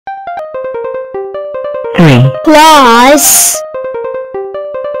3 plus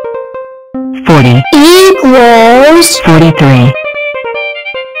 40 equals 43.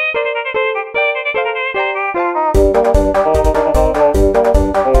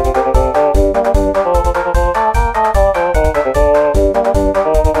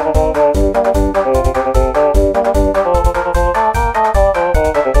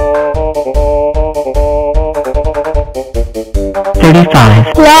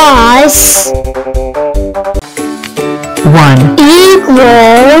 35 plus 1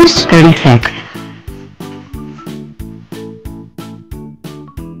 equals 36.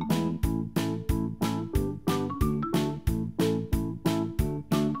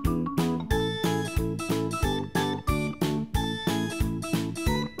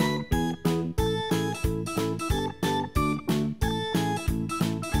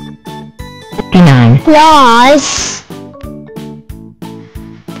 59 plus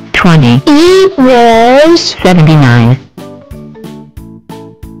 20 equals 79.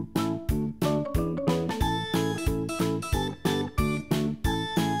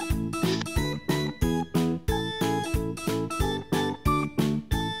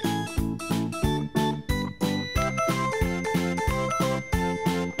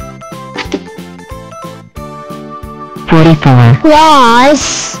 44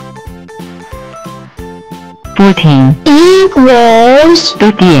 plus 14 equals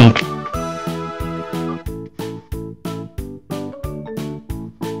 58.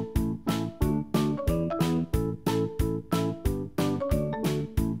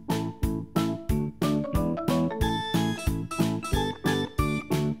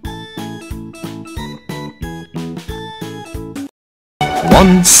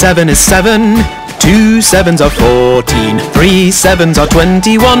 1 7 is 7, 2 7s are 14, 3 7s are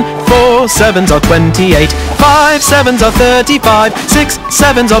 21, 4 7s are 28, 5 7s are 35, 6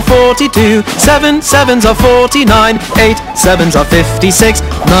 7s are 42, 7 7s are 49, 8 7s are 56,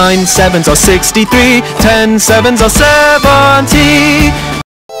 9 7s are 63, 10 7s are 70.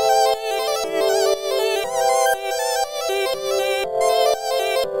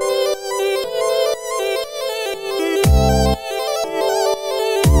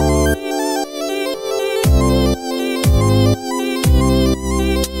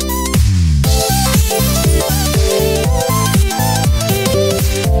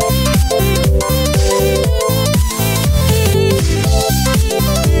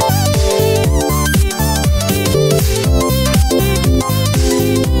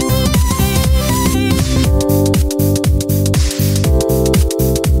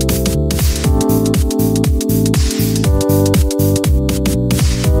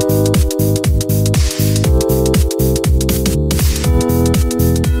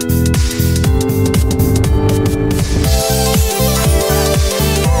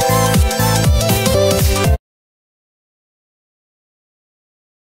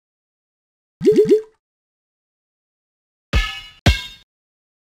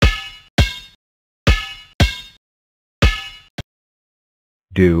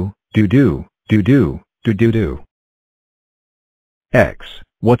 Do. X,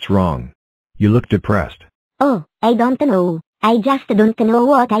 what's wrong? You look depressed. Oh, I don't know. I just don't know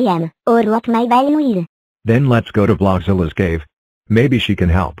what I am, or what my value is. Then let's go to Blockzilla's cave. Maybe she can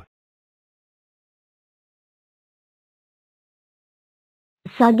help.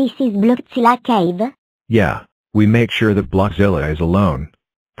 So this is Blockzilla cave? Yeah, we make sure that Blockzilla is alone.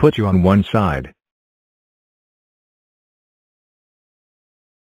 Put you on one side.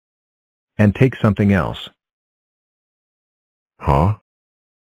 And take something else. Huh?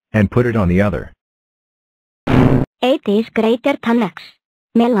 And put it on the other. It is greater than X.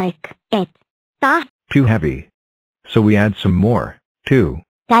 Me like it. Ta Too heavy. So we add some more. 2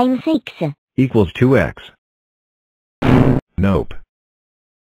 times X. equals 2x. Nope.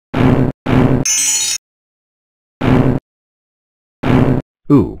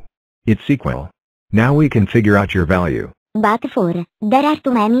 Ooh. It's equal. Now we can figure out your value. But for, there are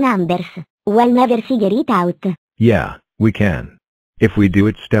too many numbers. We'll never figure it out. Yeah, we can. If we do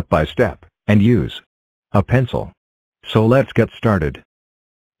it step by step, and use a pencil. So let's get started.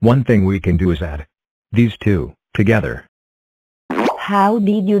 One thing we can do is add these two together. How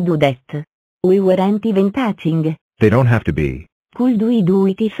did you do that? We weren't even touching. They don't have to be. Could we do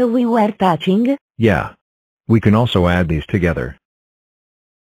it if we were touching? Yeah. We can also add these together.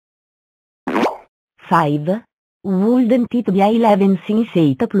 5. Wouldn't it be 11 since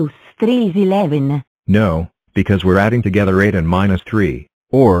 8 plus 3 is 11? No, because we're adding together 8 and minus 3,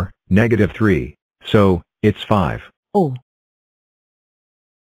 or negative 3, so it's 5. Oh.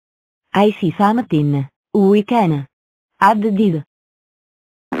 I see something. We can add this.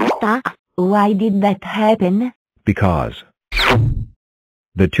 Ta Why did that happen? Because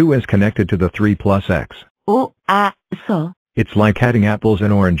the 2 is connected to the 3 plus x. Oh, so. It's like adding apples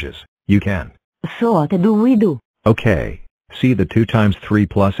and oranges. You can. So what do we do? Okay. See the 2 times 3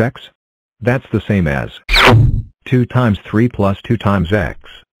 plus x? That's the same as 2 times 3 plus 2 times x,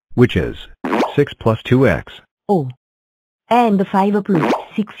 which is 6 plus 2x. Oh. And 5 plus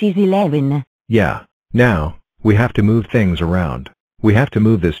 6 is 11. Yeah. Now, we have to move things around. We have to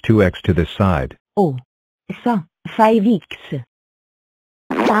move this 2x to this side. Oh. So, 5x.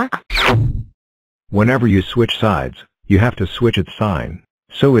 Whenever you switch sides, you have to switch its sign.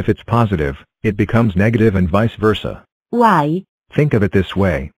 So if it's positive, it becomes negative and vice versa. Why? Think of it this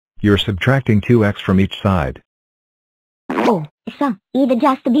way. You're subtracting 2x from each side. Oh, so, it'd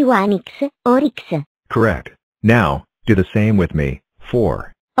just be 1x, or x. Correct. Now, do the same with me.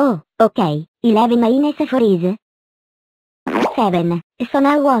 4. Oh, okay. 11 minus 4 is 7. So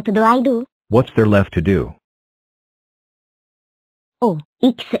now what do I do? What's there left to do? Oh,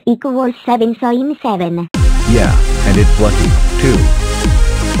 x equals 7, so in 7. Yeah, and it's lucky, too.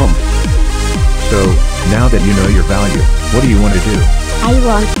 So, now that you know your value, what do you want to do? I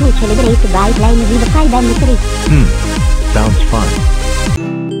want to celebrate by playing with 5 and 3. Sounds fun.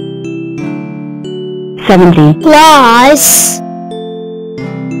 70 plus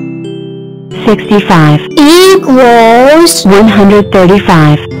 65 equals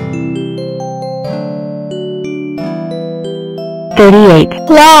 135. 38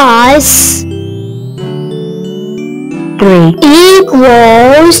 plus 3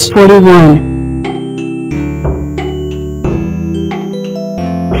 equals 41.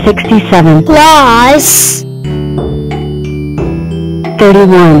 67 plus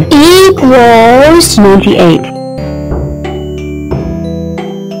 31 equals 98.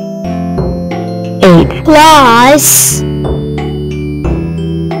 8 plus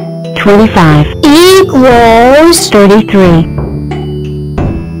 25 equals 33.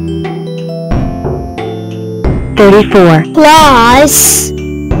 34 plus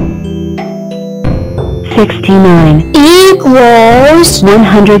 69 equals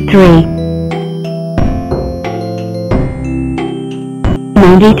 103.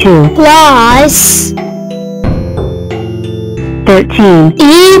 92 plus 13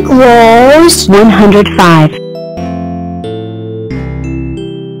 equals 105.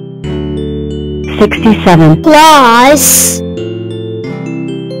 67 plus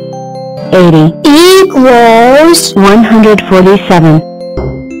 80 equals 147.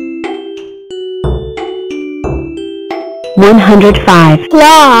 105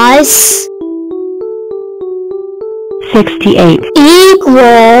 plus 68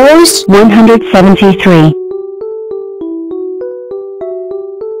 equals 173.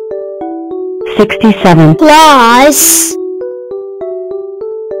 67 plus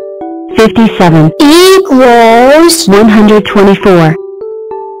 57 equals 124.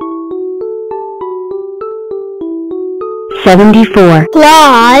 74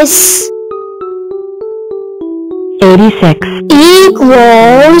 plus 86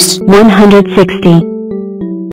 equals 160.